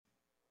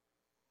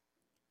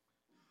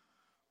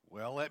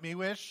Well, let me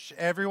wish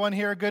everyone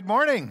here a good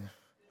morning.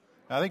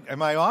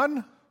 Am I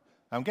on?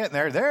 I'm getting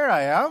there. There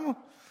I am.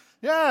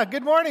 Yeah,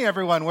 good morning,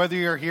 everyone. Whether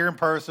you're here in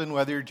person,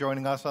 whether you're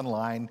joining us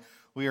online,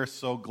 we are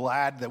so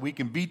glad that we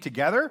can be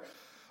together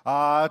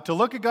to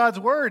look at God's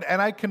Word.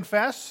 And I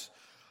confess,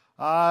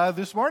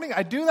 this morning,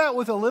 I do that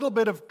with a little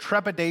bit of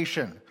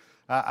trepidation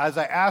as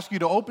I ask you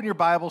to open your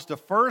Bibles to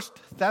 1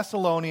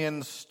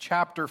 Thessalonians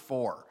chapter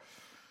 4.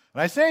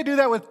 And I say I do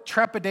that with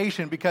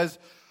trepidation because,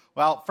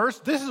 well,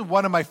 first, this is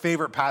one of my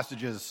favorite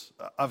passages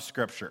of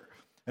Scripture.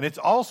 And it's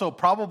also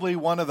probably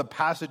one of the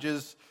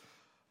passages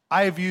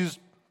I have used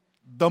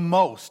the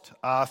most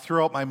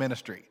throughout my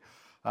ministry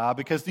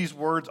because these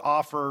words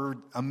offer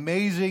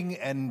amazing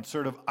and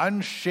sort of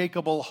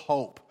unshakable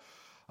hope,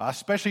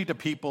 especially to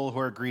people who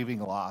are grieving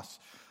loss.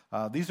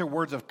 These are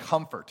words of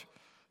comfort,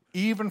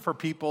 even for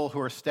people who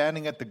are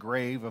standing at the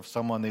grave of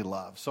someone they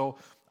love. So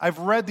I've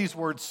read these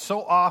words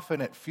so often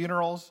at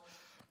funerals,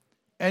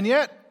 and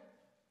yet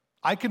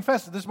I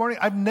confess that this morning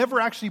I've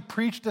never actually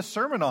preached a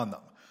sermon on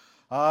them.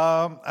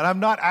 And I'm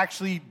not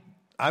actively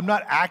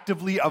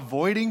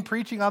avoiding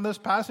preaching on this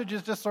passage.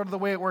 It's just sort of the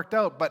way it worked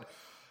out. But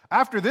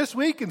after this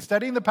week and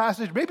studying the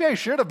passage, maybe I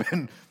should have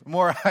been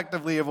more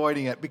actively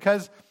avoiding it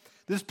because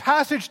this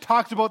passage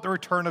talks about the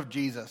return of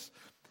Jesus.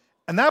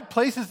 And that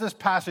places this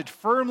passage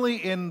firmly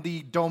in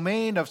the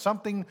domain of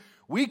something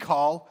we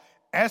call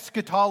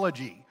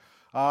eschatology.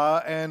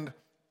 And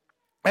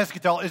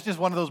eschatology is just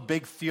one of those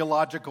big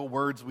theological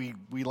words we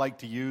like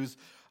to use.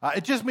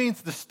 It just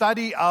means the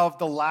study of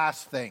the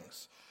last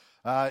things.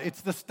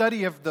 It's the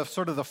study of the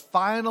sort of the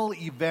final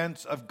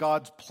events of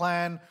God's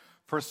plan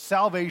for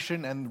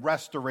salvation and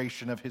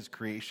restoration of His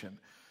creation.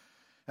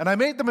 And I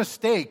made the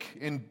mistake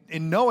in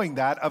knowing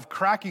that of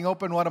cracking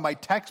open one of my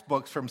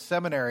textbooks from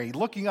seminary,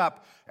 looking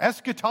up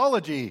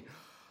eschatology.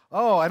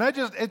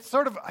 And it's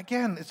sort of,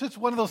 again, it's just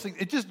one of those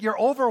things. You're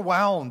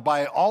overwhelmed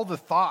by all the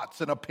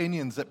thoughts and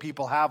opinions that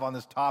people have on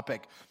this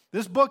topic.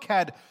 This book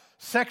had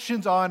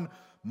sections on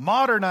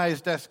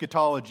modernized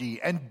eschatology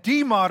and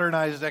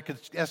demodernized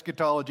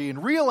eschatology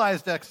and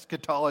realized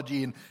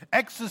eschatology and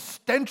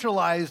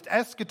existentialized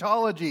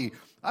eschatology.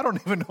 I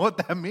don't even know what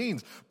that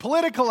means.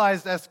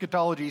 Politicalized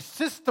eschatology,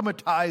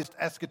 systematized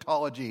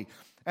eschatology.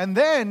 And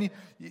then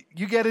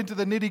you get into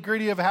the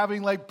nitty-gritty of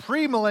having like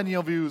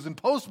premillennial views and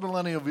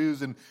postmillennial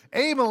views and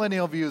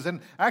amillennial views.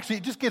 And actually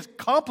it just gets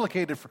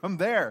complicated from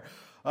there.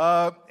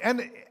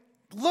 And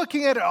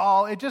looking at it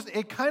all,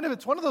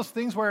 it's one of those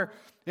things where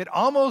it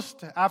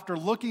almost, after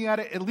looking at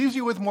it, it leaves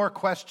you with more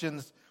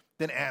questions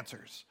than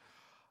answers.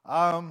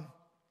 But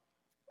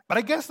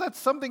I guess that's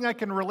something I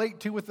can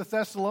relate to with the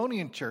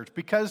Thessalonian church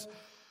because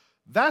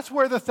that's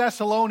where the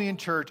Thessalonian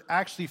church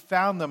actually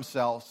found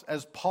themselves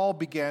as Paul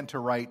began to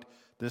write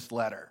this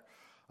letter.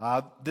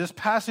 This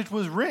passage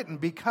was written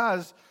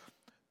because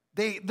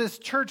this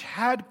church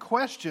had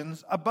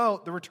questions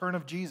about the return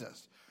of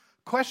Jesus,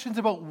 questions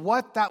about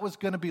what that was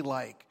going to be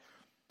like.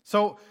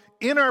 So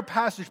in our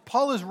passage,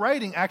 Paul is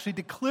writing actually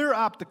to clear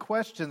up the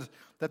questions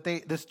that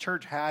this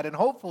church had, and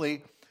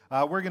hopefully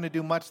we're going to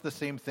do much the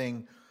same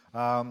thing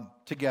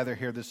together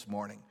here this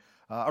morning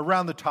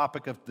around the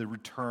topic of the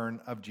return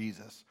of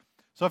Jesus.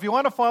 So if you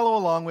want to follow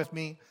along with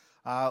me,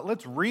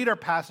 let's read our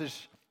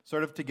passage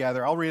sort of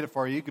together. I'll read it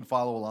for you. You can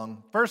follow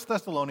along. 1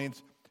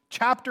 Thessalonians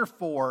chapter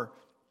 4,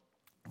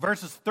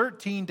 verses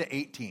 13 to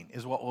 18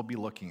 is what we'll be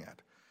looking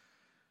at.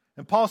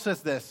 And Paul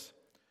says this,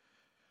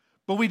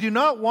 "But we do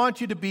not want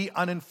you to be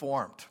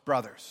uninformed,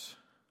 brothers,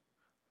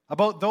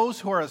 about those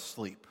who are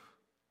asleep,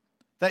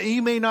 that ye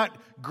may not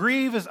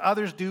grieve as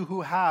others do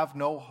who have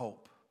no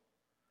hope.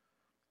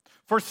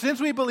 For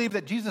since we believe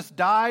that Jesus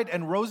died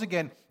and rose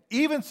again,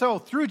 even so,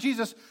 through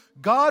Jesus,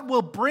 God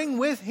will bring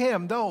with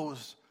Him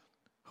those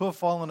who have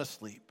fallen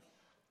asleep.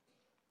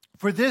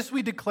 For this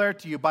we declare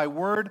to you by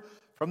word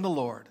from the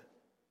Lord,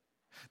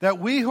 that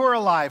we who are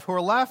alive, who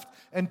are left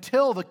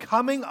until the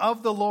coming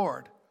of the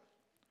Lord,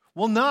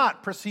 will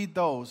not precede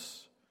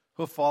those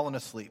who have fallen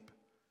asleep.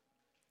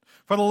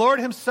 For the Lord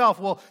Himself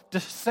will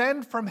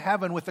descend from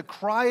heaven with a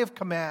cry of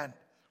command,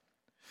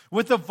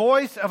 with the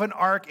voice of an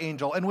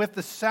archangel, and with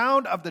the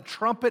sound of the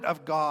trumpet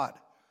of God.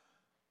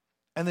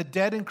 And the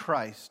dead in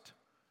Christ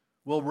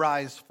will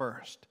rise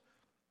first.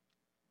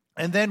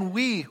 And then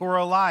we who are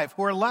alive,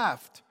 who are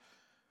left,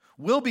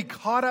 will be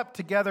caught up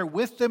together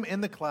with them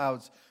in the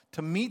clouds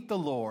to meet the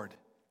Lord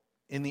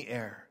in the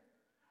air.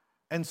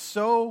 And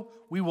so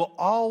we will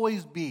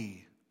always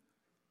be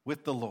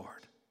with the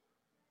Lord.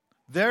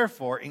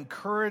 Therefore,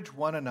 encourage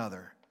one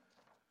another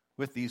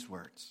with these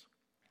words."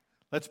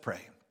 Let's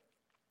pray.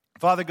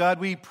 Father God,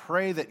 we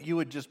pray that you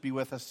would just be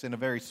with us in a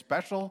very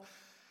special,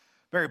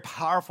 very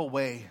powerful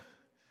way.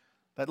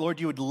 That, Lord,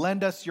 you would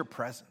lend us your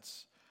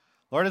presence.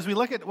 Lord, as we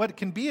look at what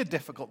can be a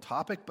difficult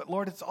topic, but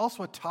Lord, it's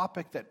also a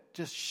topic that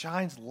just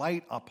shines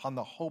light upon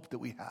the hope that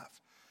we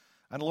have.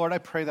 And Lord, I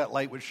pray that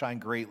light would shine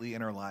greatly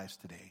in our lives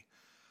today.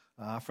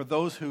 For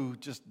those who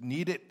just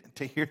need it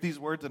to hear these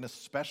words in a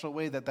special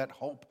way, that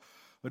hope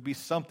would be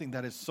something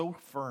that is so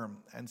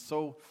firm and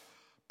so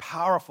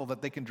powerful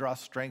that they can draw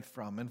strength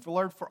from. And for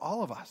Lord, for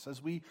all of us,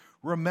 as we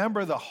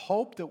remember the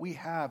hope that we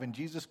have in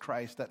Jesus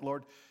Christ, that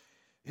Lord,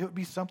 it would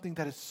be something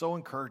that is so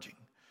encouraging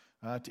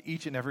to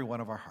each and every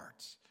one of our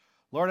hearts.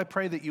 Lord, I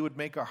pray that you would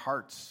make our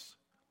hearts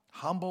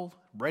humble,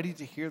 ready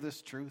to hear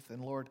this truth,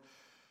 and Lord,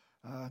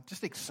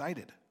 just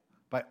excited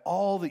by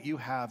all that you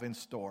have in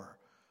store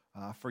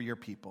for your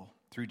people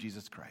through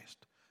Jesus Christ.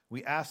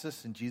 We ask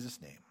this in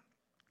Jesus' name.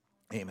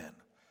 Amen.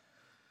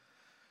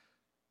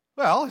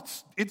 Well,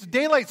 it's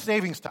daylight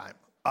savings time,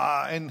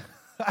 and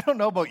I don't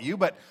know about you,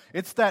 but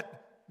it's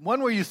that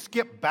one where you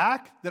skip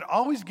back that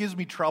always gives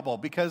me trouble,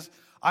 because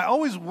I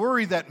always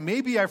worry that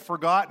maybe I've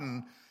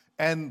forgotten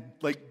and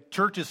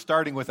church is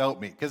starting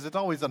without me, because it's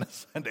always on a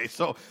Sunday.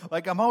 So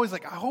I'm always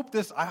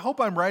I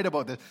hope I'm right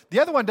about this. The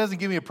other one doesn't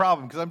give me a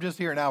problem because I'm just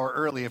here an hour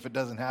early if it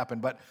doesn't happen.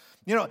 But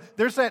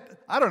there's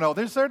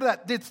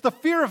it's the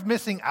fear of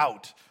missing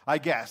out, I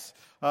guess,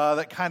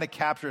 that kind of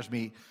captures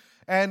me.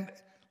 And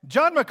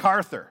John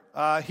MacArthur,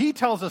 he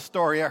tells a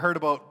story I heard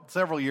about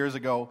several years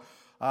ago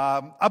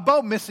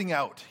about missing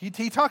out.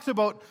 He talks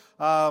about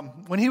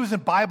when he was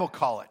in Bible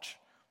college.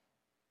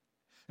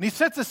 And he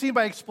sets the scene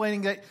by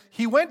explaining that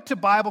he went to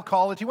Bible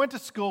college, he went to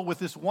school with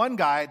this one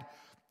guy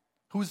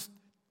who's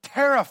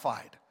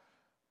terrified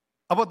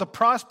about the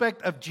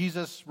prospect of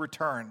Jesus'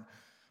 return,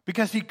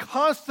 because he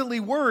constantly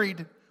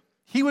worried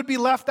he would be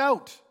left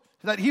out,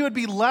 that he would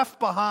be left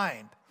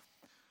behind.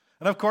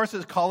 And of course,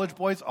 as college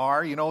boys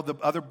are, the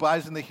other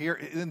guys in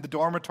the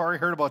dormitory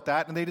heard about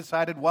that, and they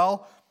decided,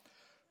 well,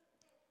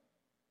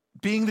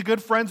 being the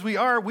good friends we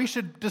are, we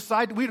should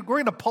decide we're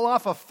going to pull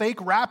off a fake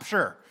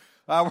rapture.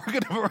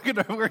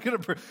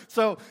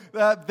 So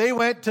they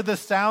went to the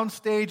sound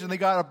stage and they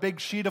got a big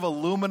sheet of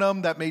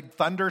aluminum that made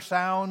thunder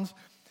sounds.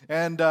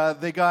 And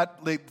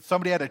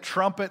somebody had a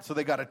trumpet, so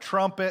they got a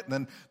trumpet. And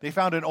then they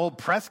found an old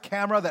press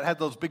camera that had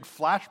those big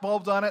flash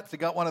bulbs on it. So they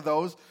got one of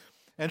those.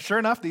 And sure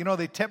enough,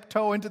 they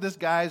tiptoe into this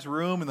guy's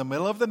room in the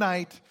middle of the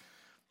night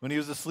when he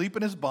was asleep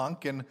in his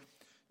bunk. And,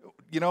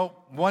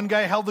 one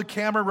guy held the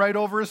camera right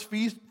over his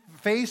face.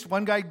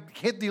 One guy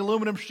hit the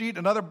aluminum sheet,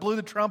 another blew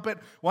the trumpet,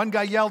 one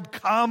guy yelled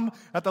 "come"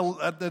 at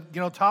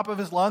the top of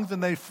his lungs,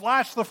 and they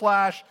flashed the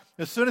flash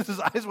as soon as his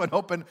eyes went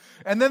open,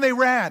 and then they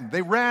ran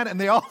and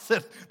they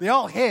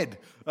all hid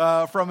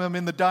from him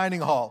in the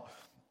dining hall.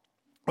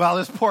 Well,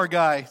 this poor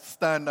guy,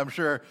 stunned, I'm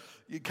sure,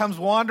 he comes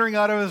wandering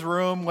out of his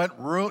room, went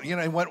room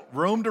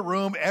to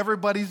room,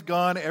 everybody's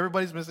gone,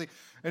 everybody's missing,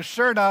 and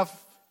sure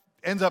enough,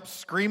 ends up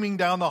screaming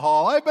down the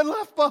hall, I've been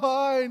left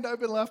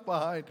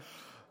behind.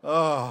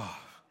 Oh.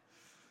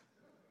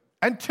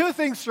 And two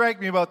things strike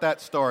me about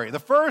that story. The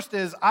first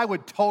is I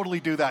would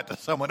totally do that to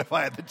someone if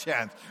I had the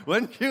chance.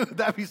 Wouldn't you?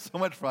 That'd be so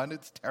much fun.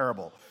 It's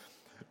terrible.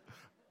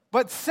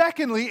 But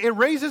secondly, it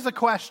raises a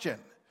question.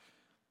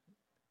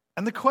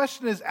 And the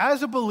question is,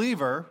 as a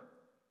believer,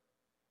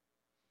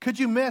 could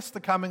you miss the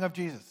coming of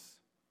Jesus?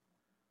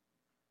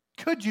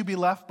 Could you be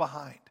left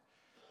behind?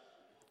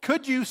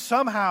 Could you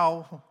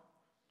somehow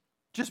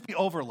just be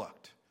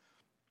overlooked?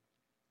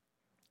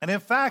 And in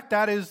fact,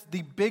 that is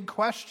the big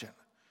question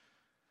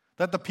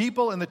that the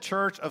people in the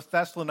church of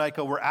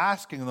Thessalonica were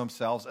asking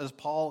themselves as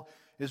Paul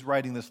is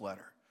writing this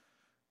letter.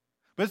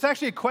 But it's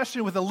actually a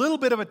question with a little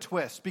bit of a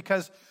twist,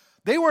 because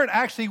they weren't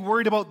actually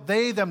worried about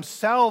they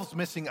themselves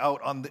missing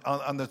out on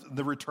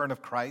the return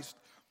of Christ.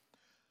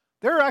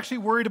 They were actually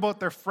worried about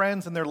their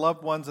friends and their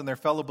loved ones and their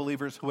fellow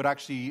believers who had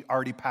actually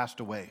already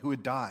passed away, who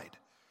had died.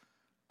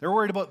 They were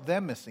worried about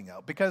them missing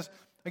out. Because,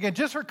 again,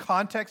 just for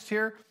context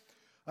here,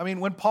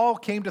 when Paul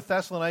came to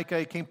Thessalonica,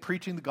 he came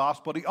preaching the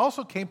gospel. He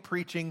also came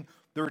preaching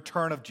the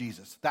return of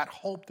Jesus, that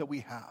hope that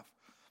we have.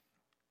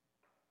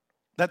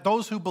 That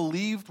those who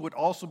believed would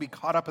also be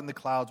caught up in the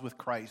clouds with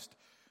Christ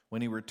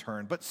when he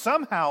returned. But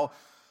somehow,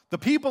 the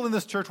people in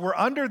this church were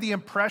under the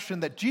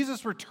impression that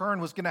Jesus' return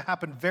was going to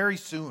happen very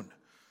soon.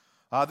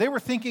 They were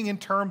thinking in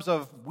terms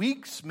of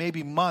weeks,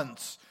 maybe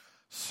months,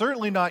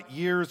 certainly not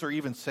years or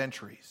even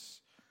centuries.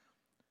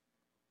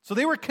 So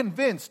they were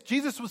convinced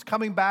Jesus was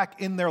coming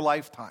back in their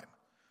lifetime,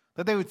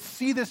 that they would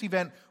see this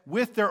event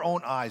with their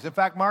own eyes. In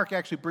fact, Mark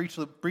actually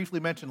briefly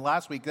mentioned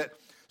last week that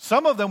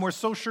some of them were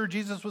so sure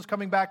Jesus was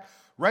coming back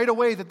right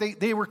away that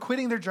they were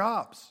quitting their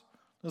jobs.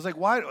 It was like,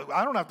 why?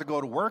 I don't have to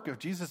go to work. If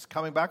Jesus is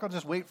coming back, I'll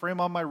just wait for him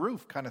on my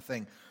roof, kind of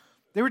thing.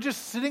 They were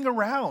just sitting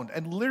around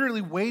and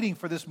literally waiting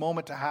for this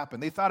moment to happen.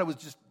 They thought it was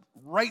just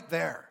right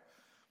there.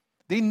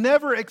 They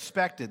never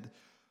expected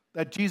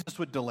that Jesus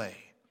would delay,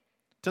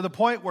 to the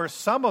point where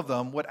some of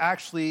them would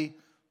actually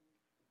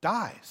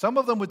die. Some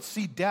of them would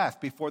see death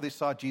before they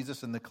saw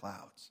Jesus in the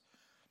clouds.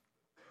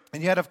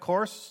 And yet, of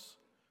course,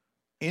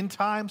 in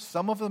time,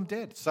 some of them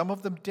did. Some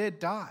of them did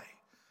die.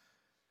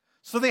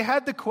 So they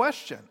had the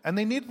question, and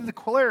they needed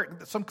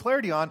some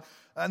clarity on,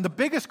 and the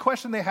biggest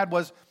question they had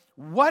was,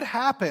 what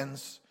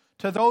happens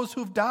to those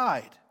who've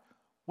died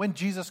when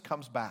Jesus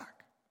comes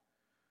back?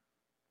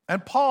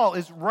 And Paul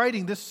is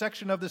writing this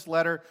section of this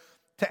letter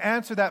to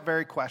answer that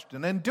very question.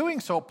 And in doing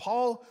so,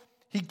 Paul,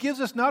 he gives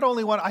us not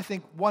only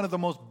one of the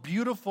most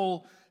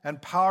beautiful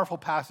and powerful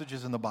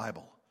passages in the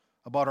Bible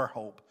about our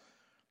hope,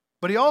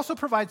 But he also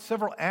provides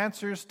several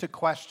answers to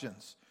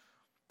questions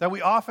that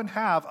we often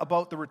have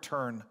about the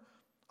return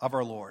of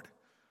our Lord.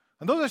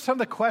 And those are some of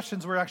the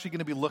questions we're actually going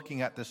to be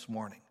looking at this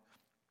morning.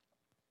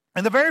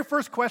 And the very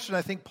first question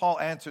I think Paul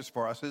answers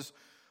for us is,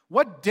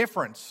 what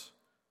difference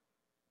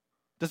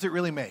does it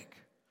really make?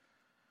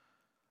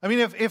 I mean,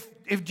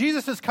 if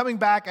Jesus is coming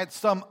back at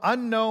some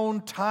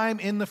unknown time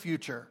in the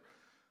future,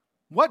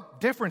 what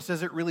difference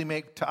does it really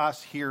make to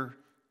us here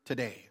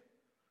today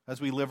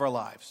as we live our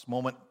lives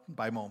moment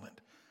by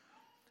moment?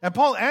 And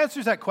Paul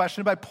answers that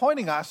question by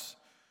pointing us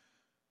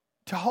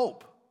to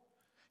hope.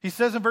 He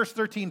says in verse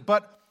 13,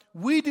 "But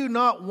we do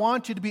not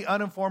want you to be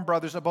uninformed,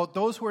 brothers, about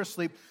those who are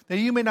asleep, that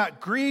you may not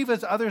grieve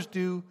as others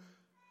do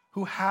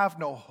who have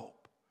no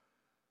hope."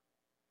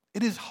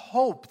 It is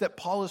hope that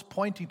Paul is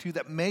pointing to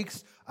that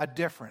makes a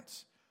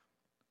difference,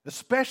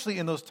 especially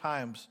in those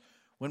times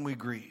when we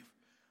grieve.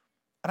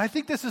 And I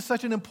think this is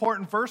such an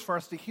important verse for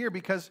us to hear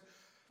because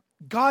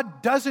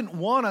God doesn't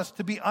want us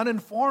to be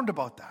uninformed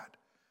about that.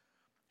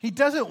 He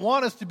doesn't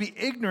want us to be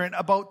ignorant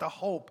about the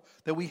hope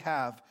that we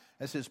have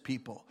as his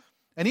people.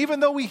 And even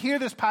though we hear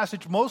this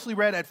passage mostly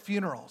read at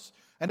funerals,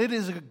 and it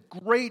is a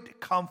great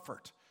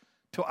comfort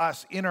to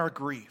us in our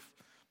grief,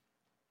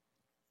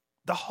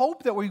 the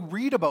hope that we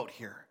read about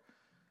here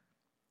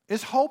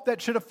is hope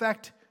that should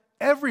affect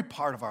every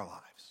part of our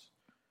lives.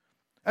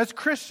 As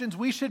Christians,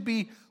 we should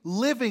be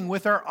living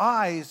with our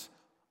eyes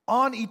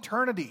on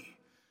eternity.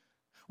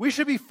 We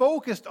should be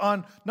focused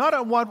on not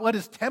on what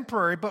is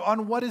temporary, but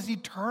on what is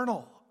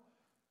eternal.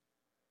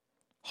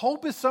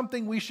 Hope is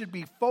something we should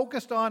be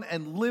focused on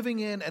and living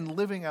in and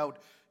living out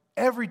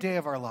every day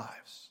of our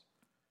lives.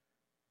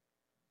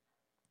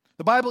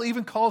 The Bible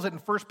even calls it in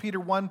 1 Peter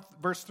 1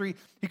 verse 3,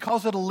 he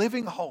calls it a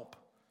living hope.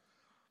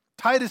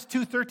 Titus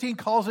 2:13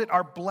 calls it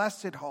our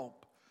blessed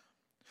hope.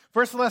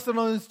 1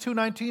 Thessalonians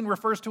 2:19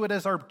 refers to it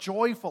as our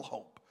joyful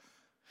hope.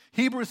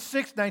 Hebrews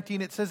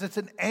 6:19, it says it's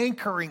an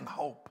anchoring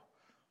hope.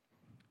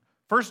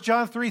 1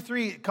 John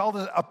 3:3 called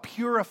it a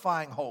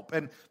purifying hope.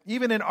 And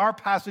even in our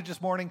passage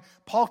this morning,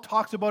 Paul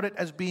talks about it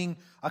as being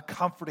a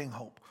comforting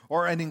hope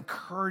or an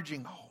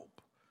encouraging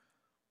hope.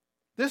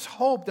 This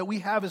hope that we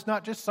have is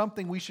not just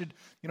something we should,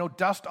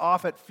 dust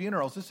off at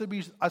funerals. This would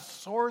be a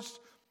source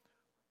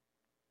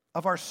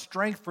of our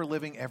strength for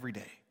living every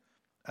day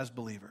as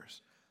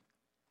believers.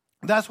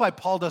 That's why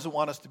Paul doesn't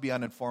want us to be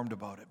uninformed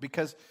about it,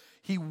 because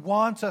he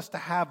wants us to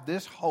have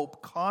this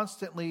hope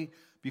constantly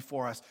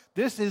before us.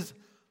 This is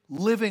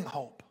living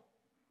hope,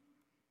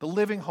 the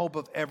living hope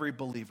of every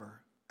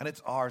believer, and it's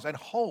ours. And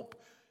hope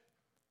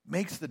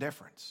makes the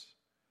difference.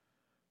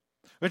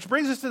 Which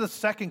brings us to the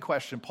second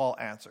question Paul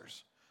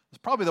answers. It's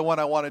probably the one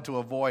I wanted to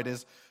avoid,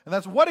 and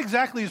that's what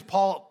exactly is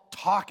Paul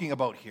talking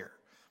about here?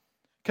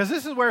 Because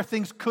this is where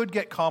things could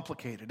get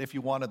complicated if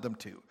you wanted them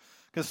to.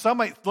 Because some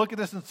might look at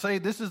this and say,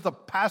 this is the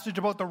passage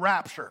about the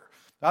rapture.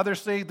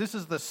 Others say this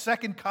is the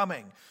second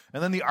coming.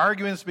 And then the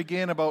arguments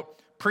begin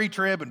about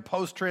pre-trib and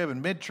post-trib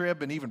and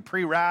mid-trib and even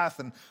pre-wrath.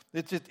 And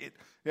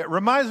it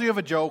reminds me of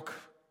a joke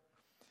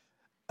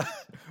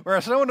where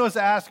someone was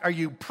asked, are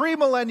you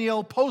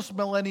pre-millennial,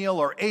 post-millennial,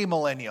 or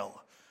amillennial?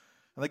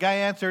 And the guy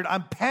answered,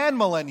 I'm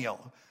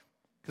pan-millennial,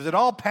 because it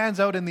all pans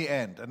out in the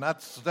end. And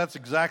that's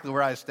exactly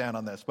where I stand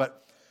on this.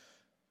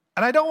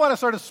 And I don't want to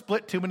sort of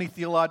split too many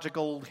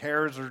theological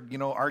hairs or,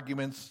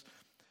 arguments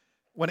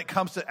when it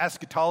comes to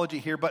eschatology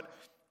here. But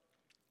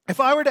if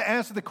I were to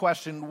answer the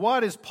question,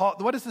 what is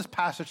this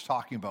passage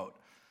talking about?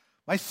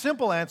 My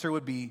simple answer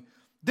would be,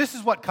 this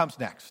is what comes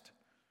next.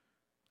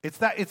 It's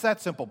that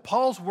simple.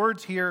 Paul's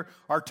words here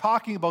are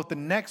talking about the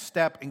next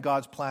step in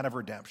God's plan of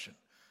redemption.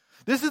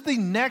 This is the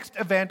next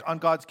event on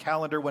God's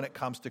calendar when it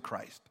comes to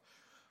Christ.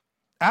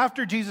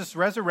 After Jesus'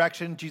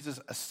 resurrection, Jesus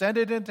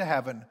ascended into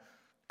heaven.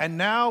 And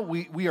now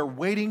we are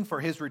waiting for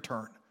his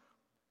return.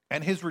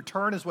 And his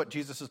return is what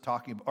Jesus is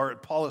talking about, or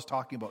Paul is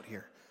talking about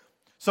here.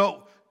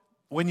 So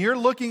when you're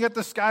looking at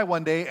the sky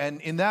one day, and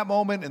in that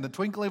moment, in the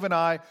twinkling of an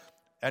eye,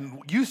 and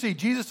you see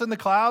Jesus in the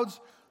clouds,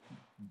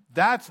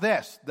 that's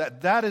this.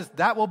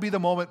 That will be the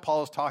moment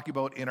Paul is talking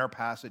about in our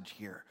passage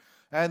here.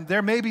 And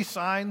there may be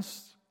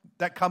signs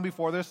that come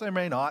before this, there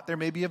may not. There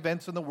may be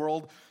events in the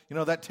world,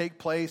 that take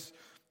place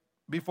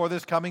before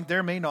this coming.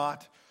 There may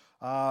not.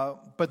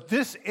 But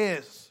this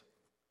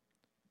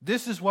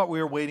is what we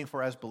are waiting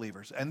for as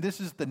believers. And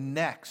this is the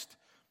next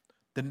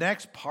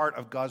part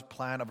of God's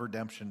plan of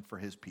redemption for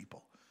his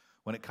people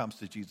when it comes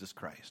to Jesus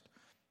Christ.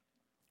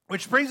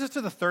 Which brings us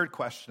to the third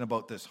question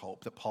about this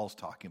hope that Paul's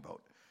talking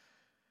about.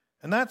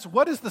 And that's,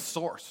 what is the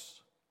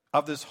source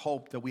of this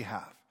hope that we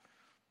have?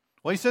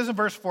 Well, he says in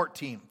verse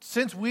 14,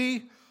 since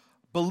we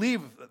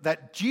believe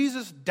that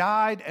Jesus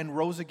died and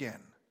rose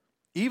again,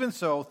 even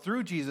so,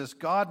 through Jesus,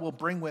 God will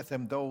bring with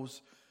him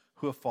those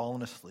who have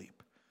fallen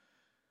asleep.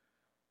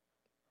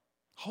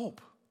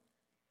 Hope.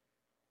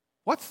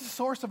 What's the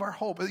source of our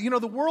hope?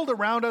 The world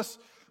around us,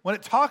 when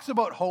it talks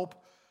about hope,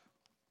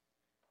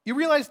 you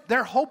realize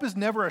their hope is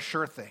never a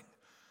sure thing.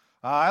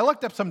 I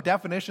looked up some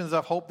definitions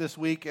of hope this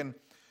week, and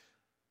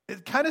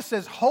it kind of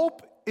says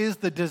hope is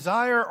the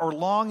desire or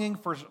longing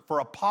for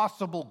a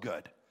possible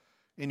good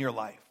in your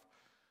life,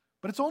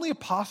 but it's only a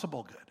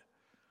possible good.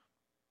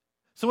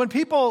 So when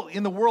people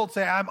in the world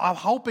say, I'm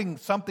hoping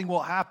something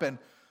will happen,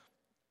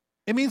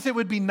 it means it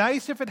would be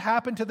nice if it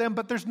happened to them,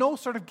 but there's no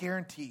sort of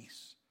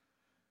guarantees.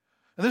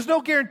 And there's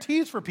no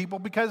guarantees for people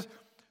because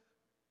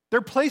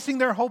they're placing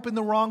their hope in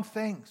the wrong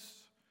things.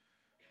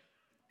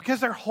 Because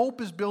their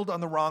hope is built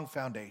on the wrong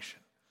foundation.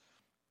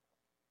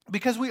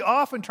 Because we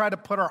often try to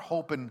put our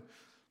hope in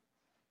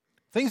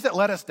things that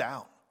let us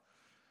down.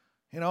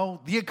 You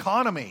know, the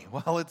economy.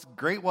 Well, it's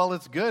great while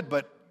it's good,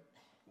 but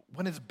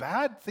when it's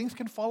bad, things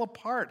can fall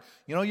apart.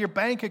 You know, your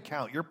bank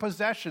account, your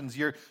possessions,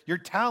 your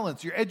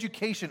talents, your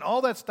education,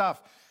 all that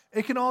stuff,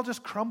 it can all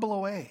just crumble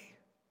away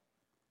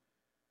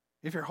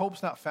if your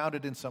hope's not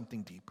founded in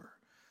something deeper.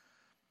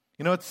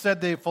 You know, it's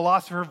said the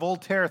philosopher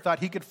Voltaire thought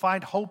he could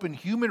find hope in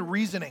human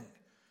reasoning.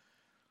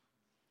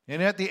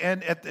 And at the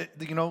end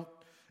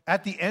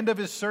of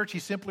his search, he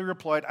simply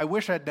replied, I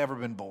wish I'd never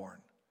been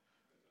born.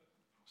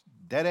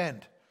 Dead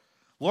end.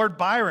 Lord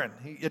Byron,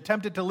 he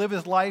attempted to live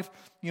his life,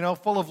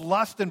 full of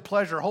lust and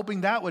pleasure,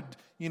 hoping that would,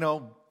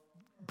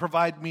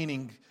 provide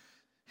meaning.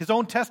 His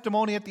own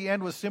testimony at the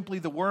end was simply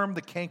the worm,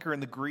 the canker,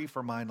 and the grief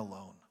are mine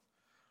alone.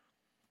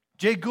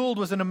 Jay Gould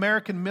was an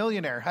American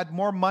millionaire, had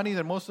more money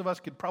than most of us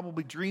could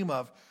probably dream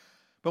of.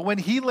 But when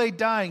he lay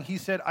dying, he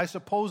said, I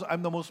suppose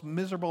I'm the most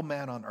miserable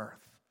man on earth.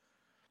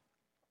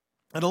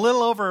 And a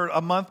little over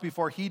a month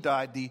before he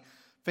died, the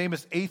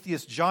famous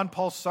atheist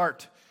Jean-Paul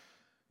Sartre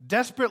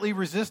desperately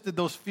resisted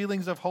those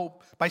feelings of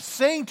hope by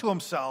saying to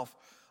himself,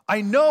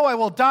 I know I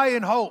will die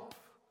in hope.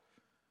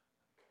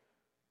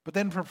 But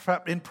then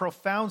in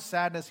profound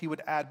sadness, he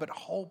would add, but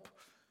hope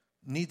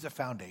needs a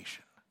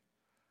foundation.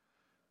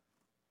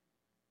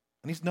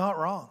 And he's not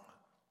wrong.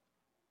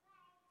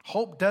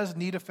 Hope does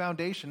need a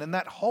foundation, and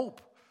that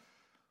hope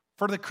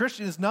for the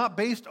Christian is not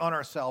based on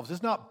ourselves.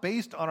 It's not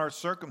based on our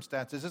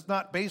circumstances. It's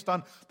not based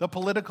on the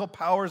political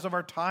powers of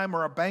our time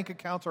or our bank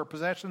accounts or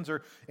possessions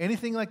or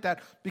anything like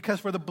that.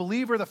 Because for the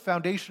believer, the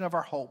foundation of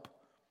our hope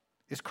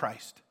is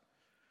Christ.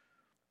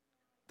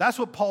 That's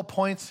what Paul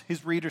points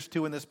his readers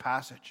to in this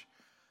passage.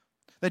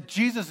 That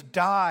Jesus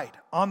died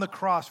on the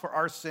cross for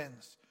our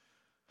sins.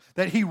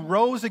 That he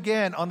rose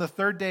again on the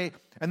third day.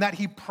 And that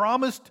he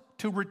promised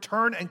to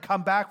return and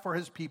come back for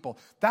his people.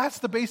 That's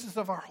the basis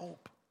of our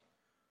hope.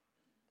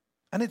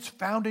 And it's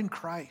found in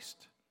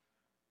Christ,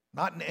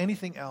 not in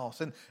anything else.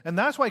 And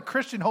that's why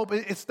Christian hope,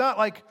 it's not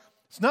like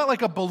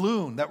a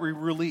balloon that we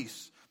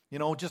release,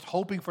 just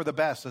hoping for the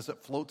best as it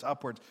floats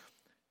upwards.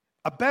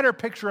 A better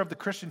picture of the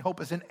Christian hope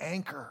is an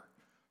anchor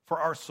for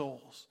our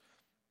souls.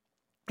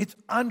 It's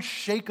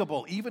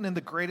unshakable, even in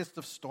the greatest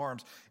of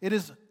storms. It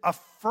is a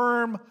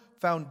firm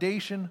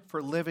foundation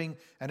for living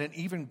and an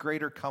even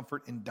greater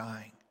comfort in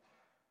dying.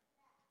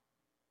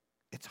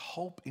 It's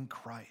hope in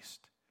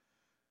Christ.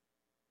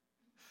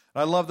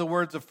 I love the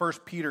words of 1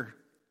 Peter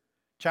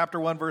chapter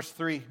 1, verse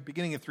 3,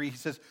 beginning of 3. He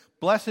says,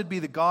 Blessed be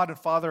the God and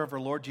Father of our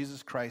Lord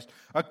Jesus Christ.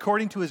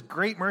 According to his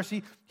great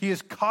mercy, he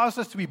has caused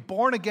us to be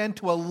born again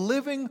to a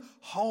living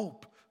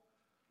hope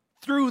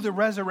through the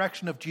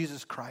resurrection of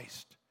Jesus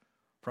Christ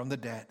from the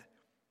dead,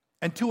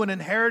 and to an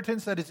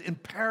inheritance that is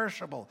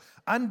imperishable,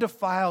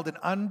 undefiled,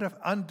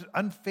 and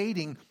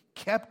unfading,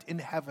 kept in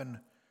heaven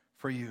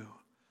for you.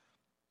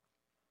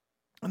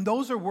 And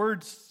those are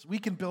words we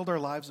can build our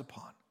lives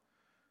upon.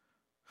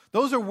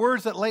 Those are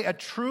words that lay a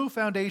true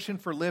foundation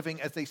for living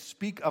as they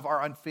speak of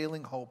our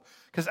unfailing hope.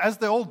 Because as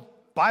the old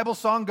Bible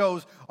song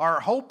goes,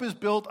 our hope is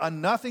built on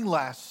nothing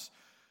less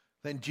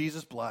than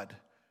Jesus' blood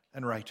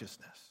and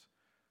righteousness.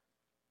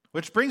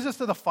 Which brings us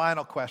to the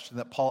final question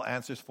that Paul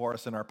answers for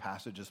us in our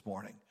passage this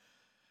morning.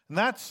 And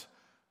that's,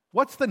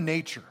 what's the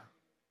nature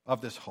of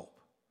this hope?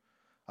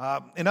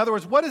 In other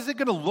words, what is it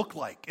going to look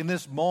like in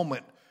this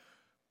moment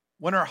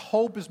when our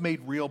hope is made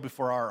real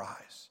before our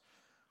eyes?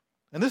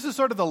 And this is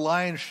sort of the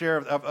lion's share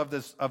of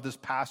this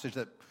passage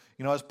that,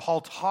 as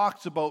Paul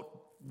talks about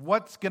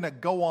what's going to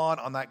go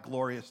on that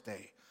glorious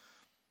day.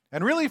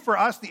 And really for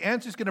us, the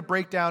answer is going to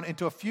break down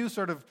into a few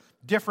sort of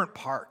different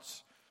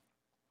parts.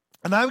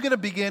 And I'm going to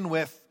begin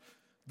with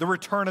the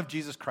return of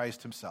Jesus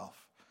Christ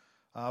himself.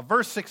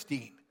 Verse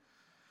 16,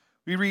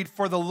 we read,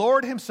 For the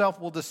Lord himself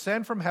will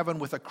descend from heaven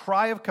with a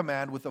cry of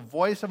command, with the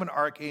voice of an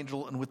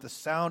archangel, and with the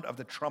sound of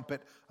the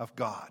trumpet of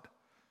God.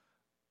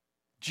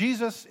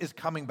 Jesus is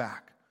coming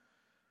back.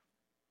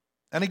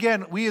 And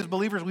again, we as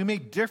believers, we may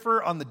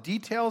differ on the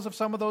details of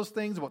some of those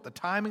things, about the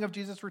timing of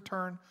Jesus'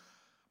 return,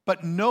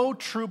 but no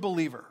true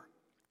believer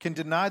can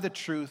deny the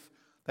truth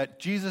that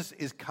Jesus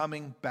is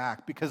coming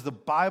back, because the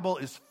Bible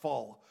is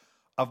full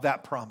of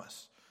that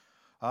promise.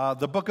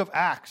 The book of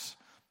Acts,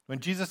 when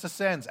Jesus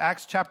ascends,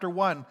 Acts chapter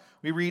 1,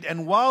 we read,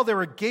 And while they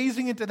were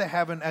gazing into the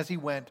heaven as he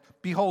went,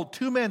 behold,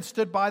 2 men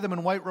stood by them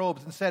in white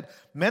robes and said,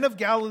 Men of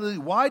Galilee,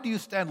 why do you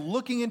stand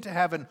looking into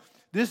heaven?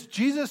 This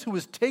Jesus who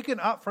was taken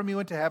up from you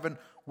into heaven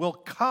will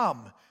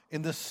come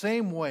in the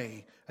same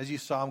way as you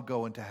saw him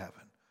go into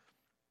heaven.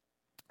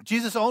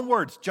 Jesus' own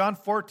words, John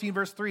 14,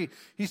 verse 3,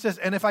 he says,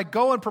 And if I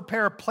go and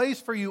prepare a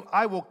place for you,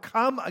 I will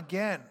come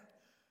again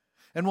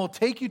and will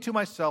take you to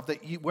myself,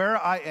 that where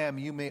I am,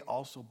 you may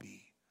also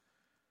be.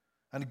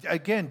 And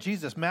again,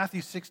 Jesus,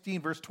 Matthew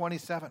 16, verse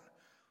 27.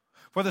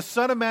 For the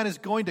Son of Man is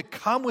going to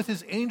come with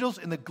his angels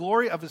in the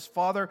glory of his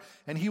Father,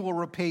 and he will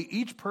repay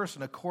each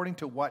person according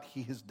to what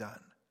he has done.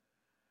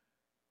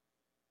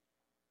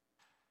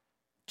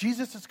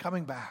 Jesus is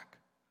coming back.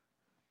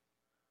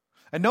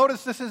 And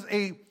notice this is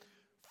a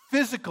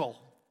physical,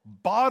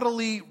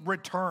 bodily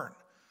return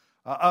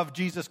of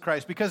Jesus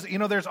Christ. Because,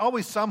 there's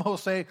always some who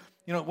say,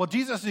 well,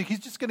 Jesus, he's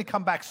just going to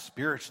come back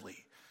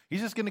spiritually. He's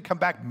just going to come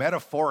back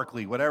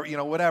metaphorically,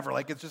 whatever.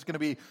 Like it's just going to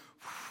be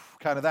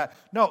kind of that.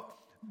 No,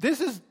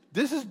 this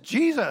is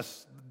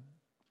Jesus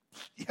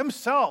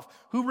himself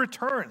who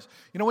returns.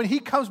 When he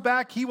comes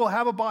back, he will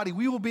have a body.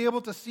 We will be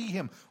able to see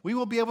him. We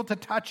will be able to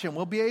touch him.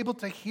 We'll be able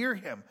to hear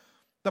him.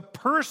 The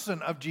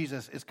person of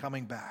Jesus is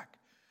coming back.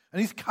 And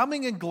he's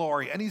coming in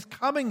glory, and he's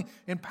coming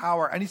in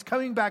power, and he's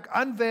coming back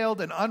unveiled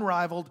and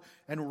unrivaled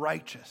and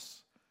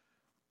righteous.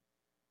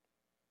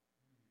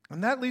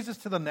 And that leads us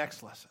to the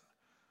next lesson.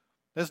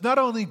 There's not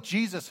only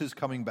Jesus who's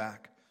coming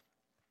back,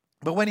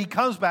 but when he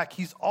comes back,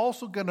 he's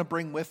also going to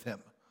bring with him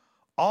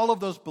all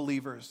of those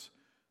believers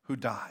who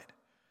died.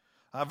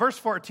 Verse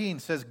 14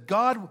 says,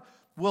 God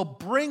will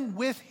bring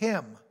with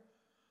him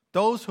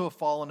those who have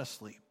fallen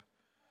asleep.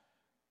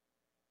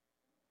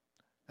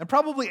 And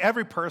probably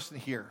every person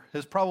here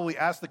has probably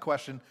asked the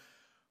question,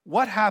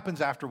 what happens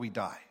after we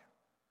die?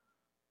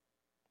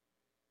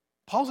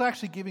 Paul's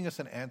actually giving us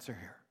an answer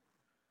here.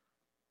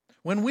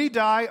 When we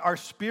die, our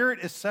spirit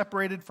is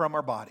separated from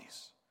our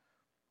bodies.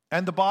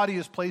 And the body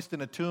is placed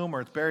in a tomb, or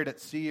it's buried at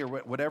sea, or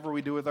whatever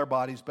we do with our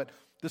bodies. But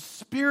the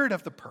spirit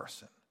of the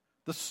person,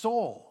 the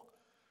soul,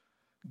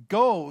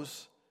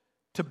 goes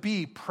to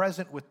be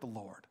present with the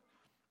Lord.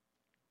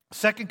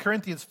 2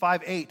 Corinthians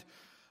 5:8,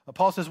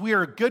 Paul says, we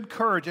are of good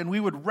courage, and we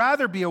would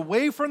rather be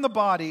away from the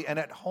body and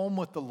at home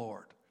with the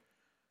Lord.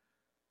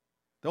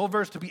 The old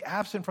verse, to be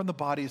absent from the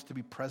body is to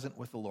be present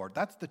with the Lord.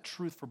 That's the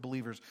truth for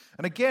believers.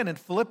 And again, in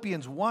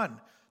Philippians 1,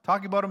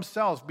 talking about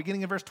himself,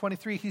 beginning in verse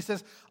 23, he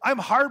says, I'm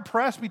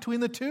hard-pressed between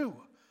the two.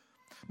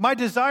 My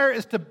desire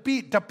is to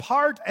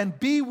depart and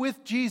be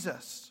with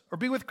Jesus, or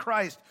be with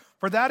Christ,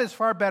 for that is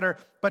far better,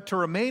 but to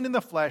remain in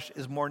the flesh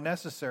is more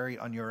necessary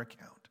on your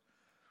account.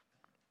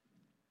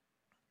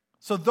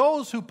 So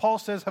those who Paul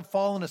says have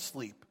fallen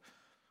asleep,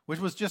 which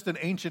was just an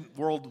ancient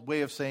world way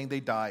of saying they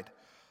died.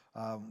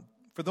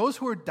 For those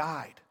who are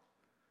died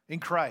in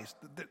Christ,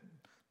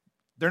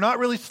 they're not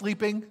really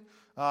sleeping.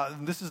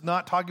 This is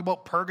not talking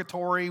about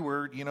purgatory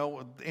where,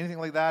 anything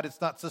like that.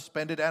 It's not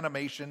suspended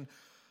animation.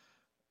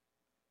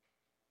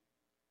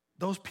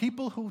 Those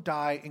people who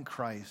die in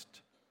Christ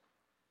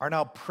are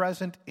now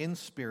present in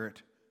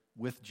spirit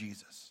with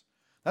Jesus.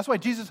 That's why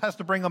Jesus has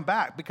to bring them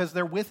back, because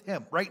they're with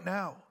him right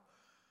now.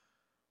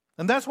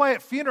 And that's why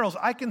at funerals,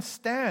 I can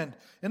stand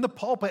in the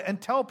pulpit and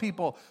tell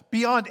people,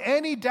 beyond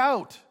any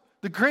doubt,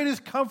 the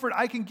greatest comfort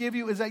I can give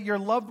you is that your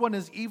loved one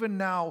is even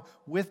now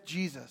with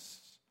Jesus.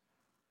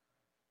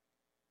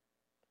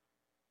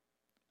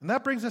 And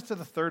that brings us to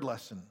the third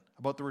lesson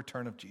about the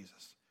return of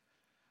Jesus.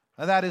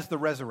 And that is the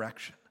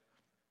resurrection.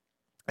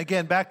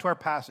 Again, back to our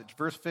passage,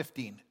 verse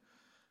 15. It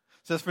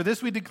says, for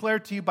this we declare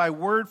to you by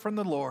word from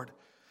the Lord,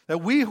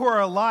 that we who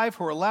are alive,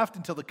 who are left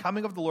until the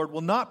coming of the Lord,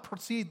 will not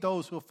precede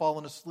those who have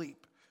fallen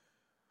asleep.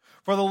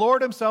 For the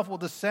Lord himself will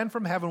descend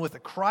from heaven with a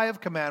cry of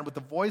command, with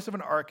the voice of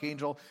an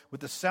archangel, with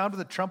the sound of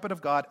the trumpet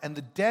of God, and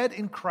the dead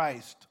in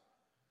Christ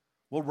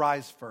will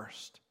rise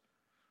first.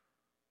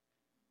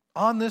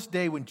 On this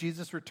day when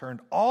Jesus returned,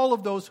 all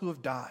of those who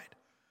have died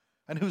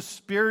and whose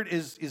spirit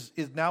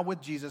is now with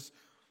Jesus,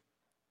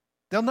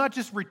 they'll not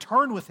just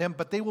return with him,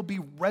 but they will be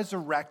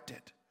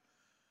resurrected.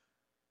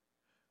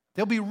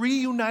 They'll be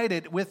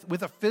reunited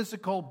with a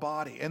physical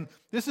body. And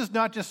this is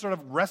not just sort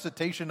of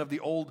recitation of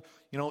the old,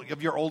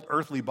 of your old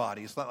earthly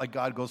body. It's not like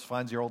God goes,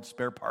 finds your old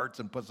spare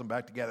parts and puts them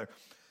back together.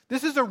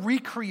 This is a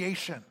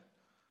recreation.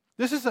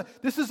 This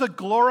is a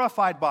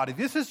glorified body.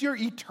 This is your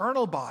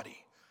eternal body.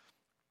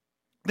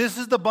 This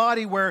is the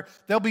body where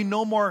there'll be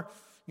no more,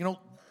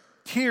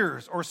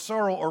 tears or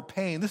sorrow or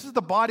pain. This is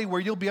the body where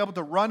you'll be able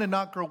to run and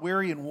not grow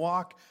weary and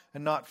walk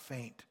and not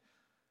faint.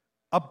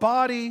 A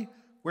body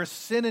where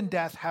sin and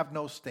death have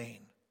no stain.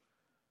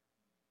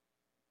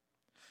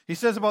 He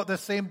says about the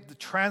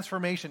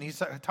transformation. He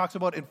talks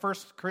about in 1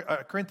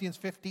 Corinthians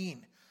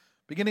 15,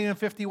 beginning in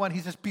 51, he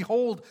says,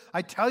 behold,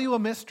 I tell you a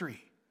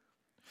mystery.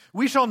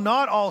 We shall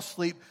not all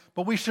sleep,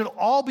 but we should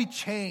all be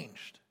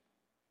changed.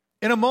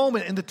 In a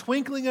moment, in the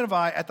twinkling of an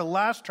eye, at the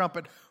last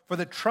trumpet, for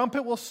the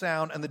trumpet will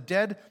sound, and the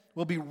dead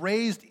will be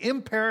raised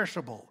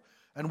imperishable,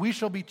 and we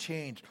shall be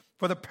changed.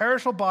 For the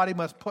perishable body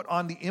must put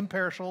on the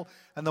imperishable,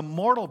 and the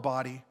mortal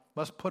body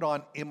must put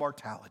on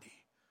immortality.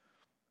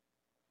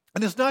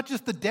 And it's not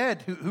just the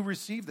dead who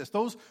receive this.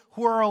 Those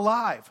who are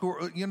alive, who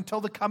are,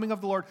 until the coming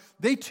of the Lord,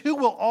 they too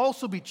will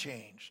also be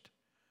changed.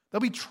 They'll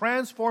be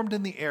transformed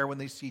in the air when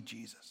they see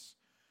Jesus.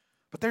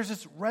 But there's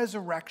this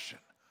resurrection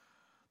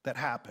that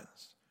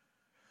happens.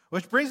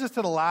 Which brings us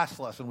to the last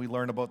lesson we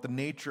learn about the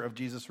nature of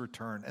Jesus'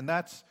 return. And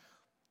that's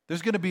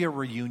There's going to be a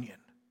reunion.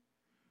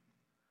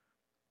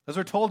 As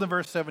we're told in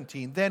verse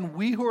 17, then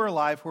we who are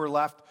alive, who are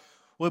left,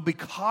 will be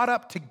caught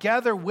up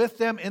together with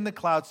them in the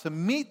clouds to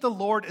meet the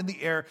Lord in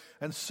the air,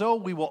 and so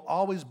we will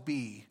always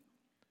be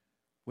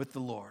with the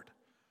Lord.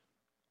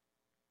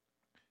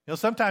 You know,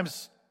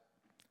 sometimes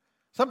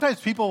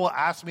people will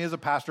ask me as a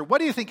pastor, what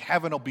do you think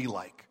heaven will be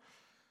like?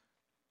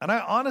 And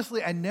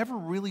I never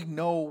really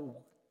know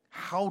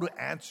how to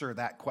answer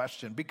that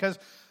question, because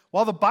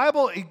while the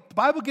Bible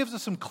gives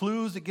us some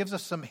clues, it gives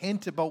us some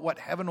hint about what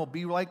heaven will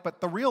be like, but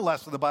the real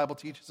lesson the Bible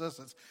teaches us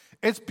is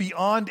it's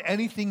beyond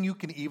anything you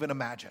can even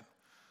imagine.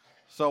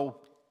 So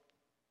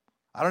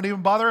I don't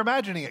even bother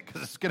imagining it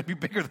because it's going to be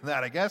bigger than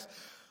that, I guess.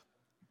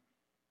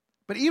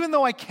 But even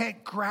though I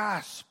can't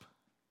grasp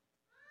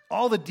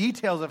all the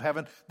details of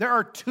heaven, there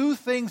are two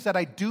things that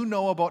I do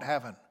know about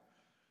heaven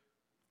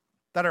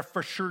that are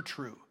for sure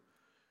true.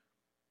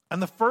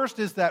 And the first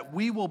is that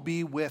we will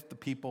be with the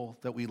people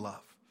that we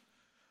love.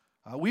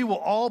 We will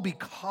all be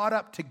caught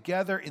up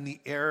together in the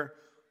air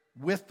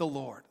with the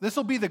Lord. This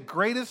will be the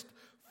greatest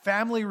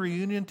family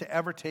reunion to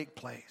ever take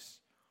place.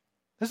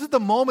 This is the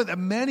moment that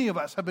many of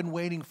us have been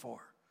waiting for,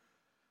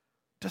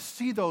 to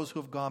see those who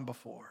have gone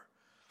before.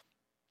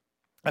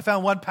 I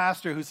found one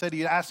pastor who said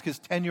he asked his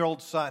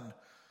 10-year-old son,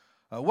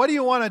 why do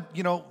you want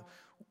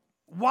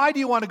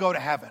to go to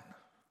heaven?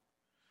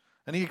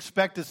 And he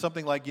expected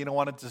something like,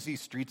 wanted to see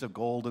streets of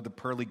gold or the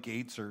pearly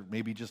gates or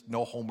maybe just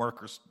no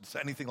homework or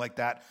anything like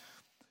that.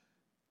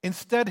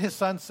 Instead, his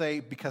son say,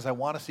 because I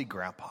want to see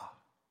Grandpa.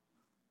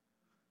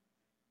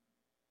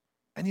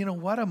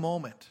 And what a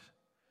moment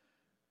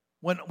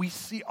when we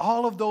see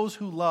all of those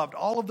who loved,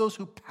 all of those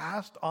who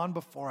passed on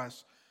before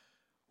us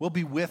will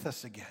be with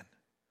us again.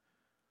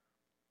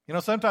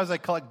 Sometimes I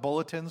collect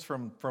bulletins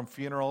from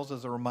funerals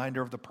as a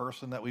reminder of the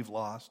person that we've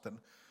lost.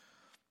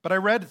 But I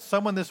read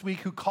someone this week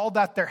who called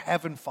that their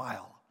heaven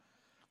file.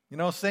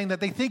 Saying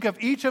that they think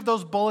of each of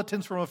those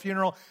bulletins from a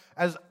funeral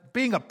as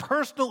being a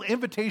personal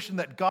invitation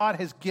that God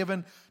has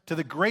given to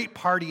the great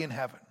party in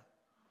heaven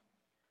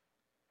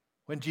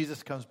when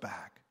Jesus comes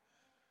back.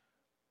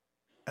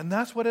 And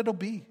that's what it'll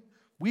be.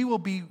 We will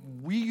be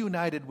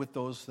reunited with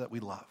those that we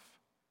love,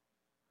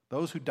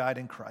 those who died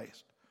in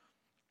Christ.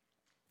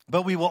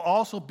 But we will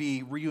also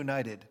be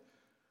reunited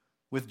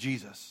with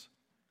Jesus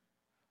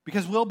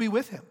because we'll be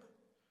with him.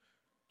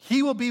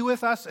 He will be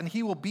with us and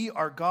he will be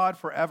our God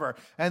forever.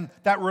 And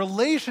that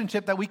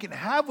relationship that we can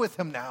have with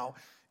him now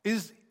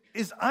is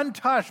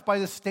untouched by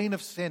the stain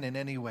of sin in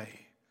any way.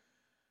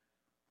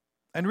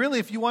 And really,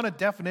 if you want a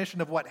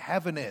definition of what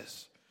heaven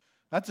is,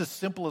 that's as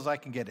simple as I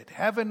can get it.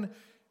 Heaven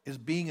is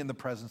being in the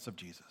presence of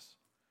Jesus.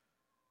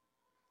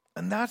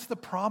 And that's the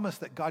promise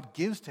that God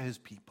gives to his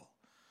people.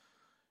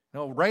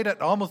 Right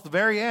at almost the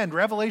very end,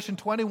 Revelation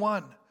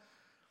 21,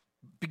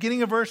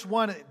 beginning of verse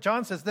 1,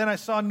 John says, then I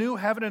saw a new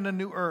heaven and a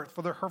new earth,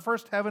 for her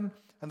first heaven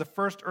and the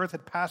first earth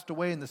had passed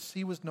away and the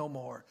sea was no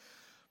more.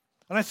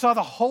 And I saw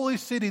the holy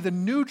city, the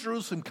new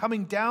Jerusalem,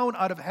 coming down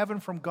out of heaven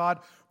from God,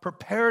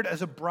 prepared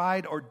as a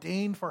bride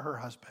ordained for her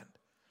husband.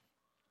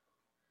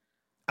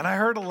 And I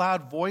heard a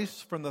loud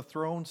voice from the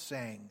throne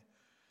saying,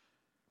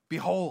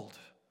 behold,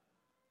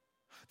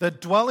 the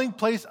dwelling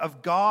place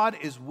of God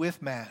is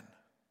with man.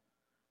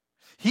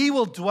 He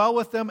will dwell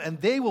with them, and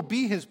they will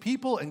be his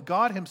people, and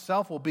God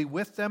himself will be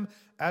with them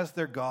as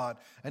their God.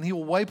 And he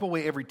will wipe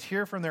away every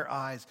tear from their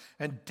eyes,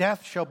 and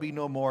death shall be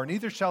no more.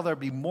 Neither shall there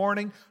be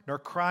mourning, nor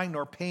crying,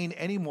 nor pain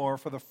any more,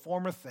 for the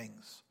former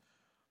things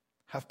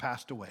have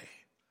passed away.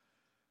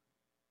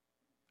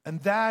 And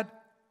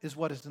that is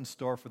what is in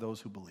store for those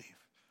who believe.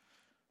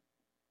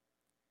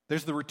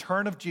 There's the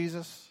return of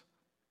Jesus.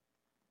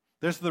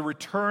 There's the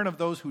return of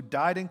those who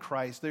died in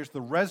Christ. There's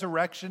the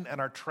resurrection and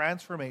our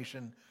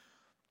transformation.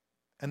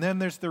 And then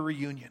there's the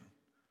reunion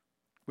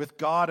with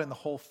God and the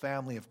whole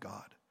family of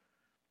God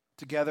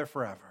together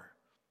forever.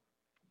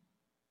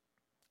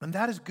 And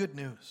that is good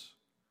news.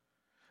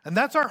 And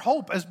that's our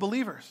hope as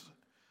believers.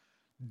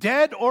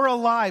 Dead or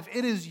alive,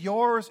 it is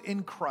yours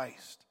in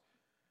Christ.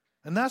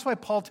 And that's why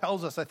Paul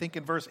tells us, I think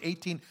in verse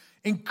 18,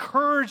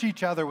 encourage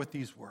each other with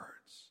these words.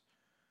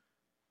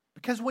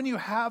 Because when you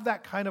have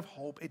that kind of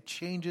hope, it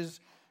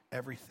changes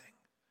everything.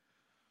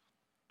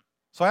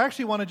 So I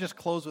actually want to just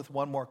close with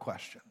one more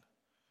question.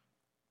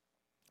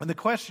 And the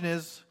question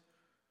is,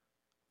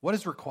 what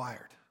is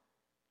required?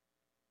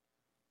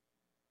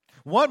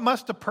 What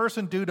must a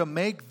person do to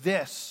make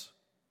this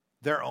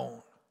their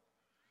own?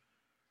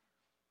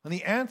 And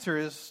the answer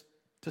is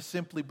to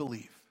simply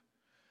believe.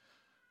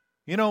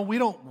 We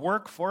don't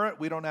work for it.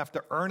 We don't have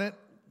to earn it.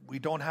 We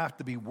don't have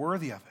to be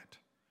worthy of it.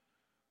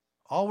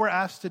 All we're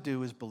asked to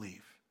do is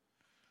believe.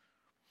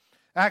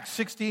 Acts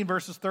 16,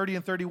 verses 30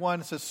 and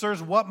 31, it says,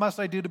 sirs, what must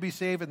I do to be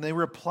saved? And they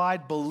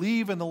replied,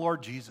 believe in the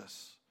Lord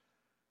Jesus,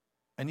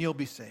 and you'll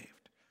be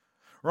saved.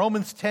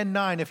 Romans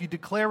 10:9, if you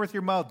declare with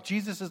your mouth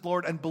Jesus is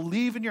Lord and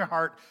believe in your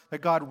heart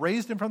that God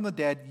raised him from the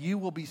dead, you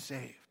will be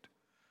saved.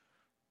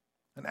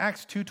 And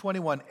Acts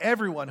 2:21,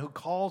 everyone who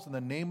calls in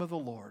the name of the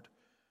Lord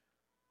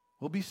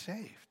will be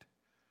saved.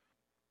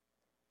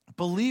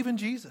 Believe in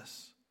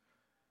Jesus.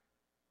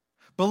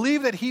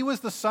 Believe that he was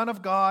the Son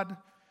of God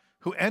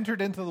who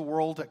entered into the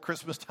world at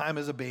Christmas time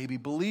as a baby.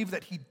 Believe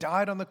that he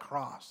died on the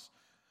cross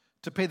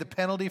to pay the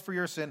penalty for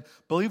your sin.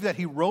 Believe that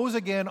he rose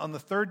again on the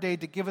third day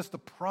to give us the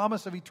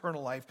promise of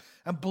eternal life.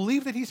 And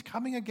believe that he's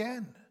coming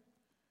again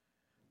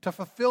to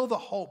fulfill the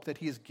hope that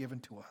he has given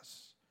to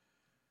us.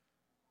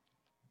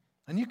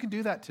 And you can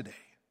do that today.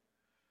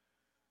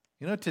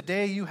 You know,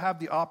 today you have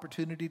the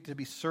opportunity to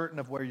be certain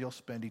of where you'll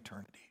spend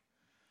eternity.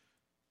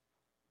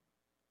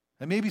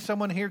 And maybe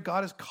someone here,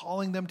 God is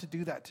calling them to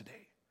do that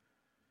today.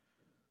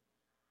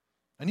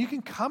 And you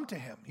can come to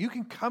him. You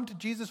can come to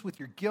Jesus with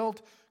your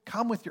guilt,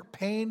 come with your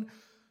pain,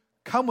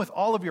 come with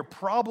all of your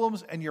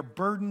problems and your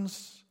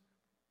burdens,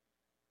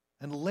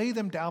 and lay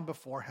them down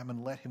before him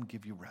and let him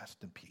give you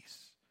rest and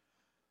peace.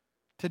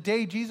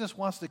 Today, Jesus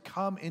wants to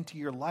come into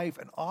your life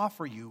and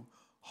offer you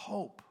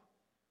hope.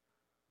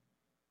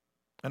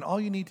 And all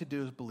you need to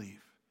do is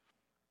believe.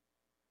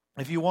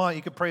 If you want,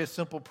 you can pray a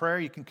simple prayer.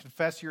 You can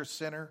confess you're a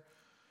sinner.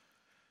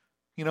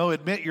 You know,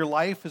 admit your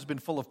life has been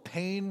full of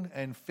pain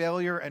and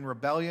failure and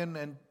rebellion,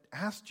 and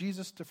ask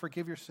Jesus to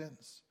forgive your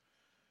sins.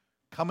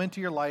 Come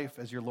into your life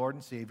as your Lord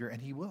and Savior,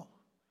 and he will.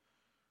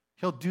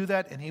 He'll do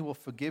that, and he will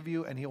forgive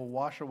you, and he will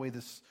wash away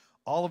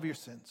all of your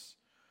sins.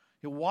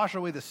 He'll wash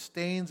away the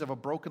stains of a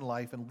broken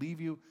life and leave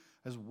you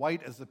as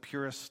white as the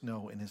purest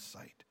snow in his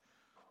sight.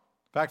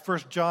 In fact, 1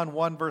 John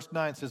 1 verse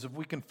 9 says, if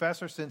we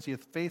confess our sins, he is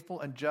faithful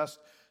and just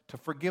to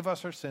forgive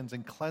us our sins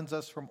and cleanse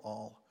us from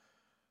all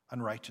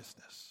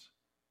unrighteousness.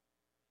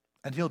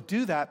 And he'll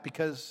do that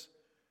because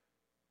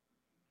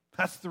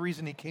that's the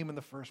reason he came in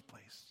the first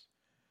place.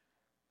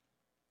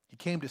 He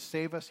came to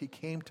save us. He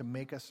came to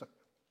make us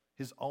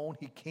his own.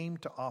 He came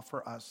to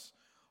offer us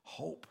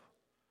hope.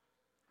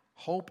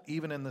 Hope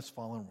even in this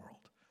fallen world.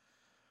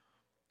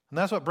 And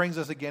that's what brings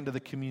us again to the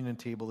communion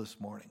table this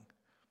morning.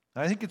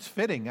 And I think it's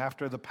fitting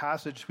after the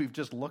passage we've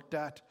just looked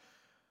at,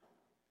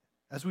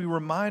 as we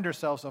remind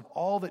ourselves of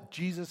all that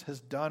Jesus has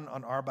done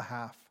on our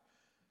behalf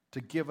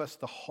to give us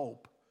the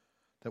hope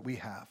that we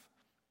have.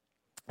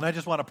 And I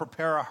just want to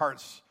prepare our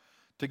hearts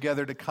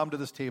together to come to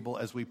this table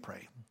as we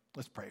pray.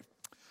 Let's pray.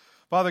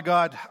 Father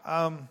God,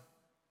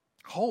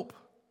 hope.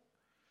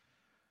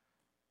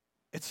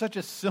 It's such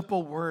a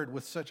simple word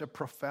with such a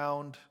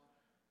profound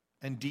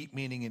and deep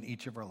meaning in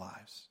each of our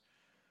lives.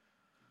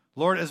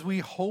 Lord, as we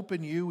hope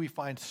in you, we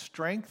find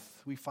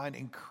strength, we find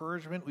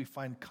encouragement, we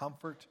find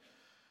comfort,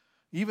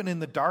 even in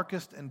the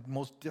darkest and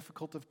most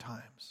difficult of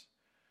times.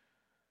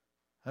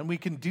 And we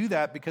can do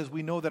that because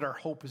we know that our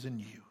hope is in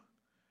you.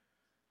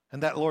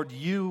 And that, Lord,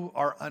 you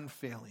are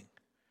unfailing.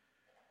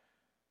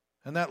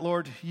 And that,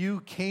 Lord,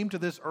 you came to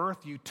this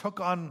earth, you took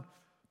on,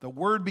 the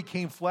Word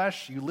became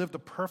flesh, you lived a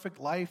perfect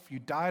life, you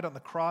died on the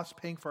cross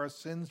paying for our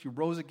sins, you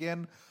rose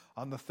again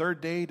on the third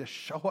day to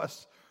show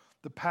us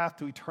the path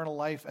to eternal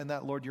life, and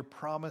that, Lord, your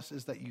promise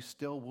is that you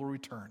still will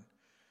return.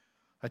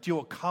 That you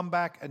will come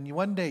back, and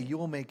one day you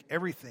will make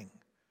everything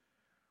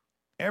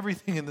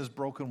in this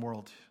broken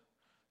world,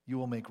 you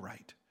will make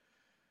right.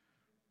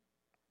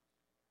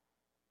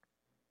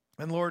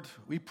 And Lord,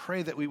 we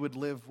pray that we would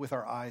live with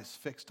our eyes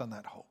fixed on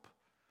that hope.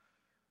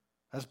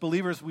 As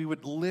believers, we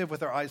would live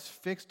with our eyes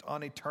fixed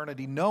on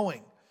eternity,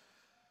 knowing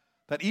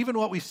that even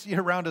what we see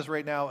around us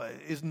right now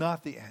is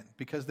not the end,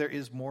 because there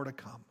is more to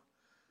come.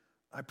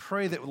 I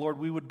pray that, Lord,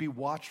 we would be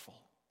watchful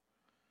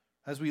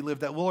as we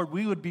live, that, Lord,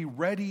 we would be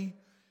ready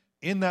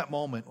in that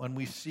moment when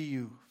we see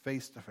you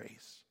face to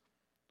face,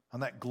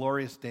 on that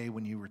glorious day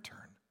when you return.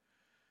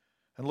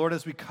 And Lord,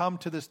 as we come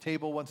to this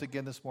table once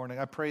again this morning,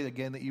 I pray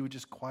again that you would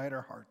just quiet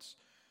our hearts.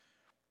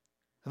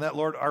 And that,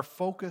 Lord, our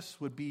focus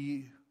would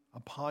be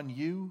upon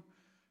you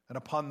and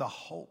upon the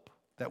hope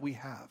that we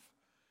have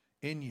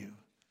in you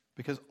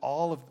because of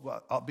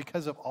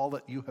all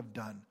that you have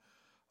done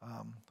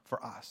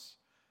for us.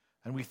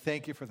 And we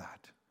thank you for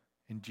that.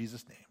 In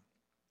Jesus' name,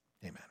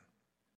 amen.